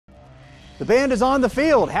The band is on the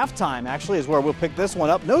field. Halftime actually is where we'll pick this one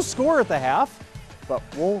up. No score at the half, but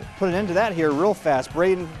we'll put an end to that here real fast.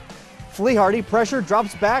 Braden Flehardy, pressure,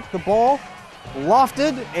 drops back, the ball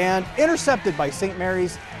lofted and intercepted by St.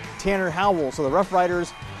 Mary's Tanner Howell. So the Rough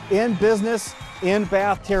Riders in business in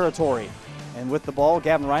Bath territory. And with the ball,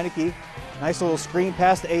 Gavin Reinecke, nice little screen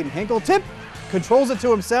pass to Aiden Hinkle. Tip, controls it to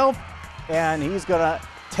himself, and he's gonna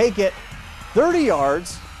take it 30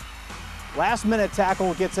 yards. Last minute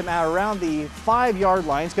tackle gets him out around the 5-yard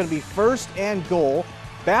line. It's gonna be 1st and goal.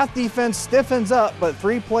 Bath defense stiffens up, but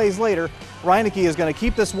 3 plays later, Reinecke is gonna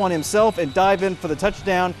keep this one himself and dive in for the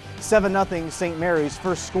touchdown. 7-0 St. Mary's,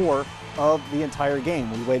 first score of the entire game.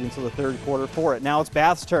 We wait until the 3rd quarter for it. Now it's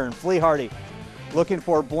Bath's turn. Flehardy looking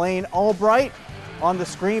for Blaine Albright on the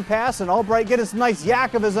screen pass, and Albright getting some nice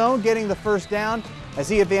yak of his own, getting the 1st down as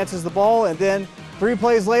he advances the ball, and then 3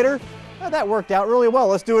 plays later, that worked out really well.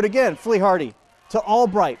 Let's do it again. Flehardy to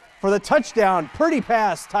Albright for the touchdown. Pretty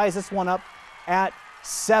pass ties this one up at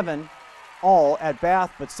 7 all at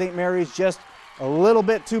Bath, but St. Mary's just a little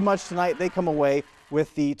bit too much tonight. They come away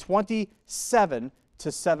with the 27-7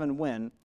 win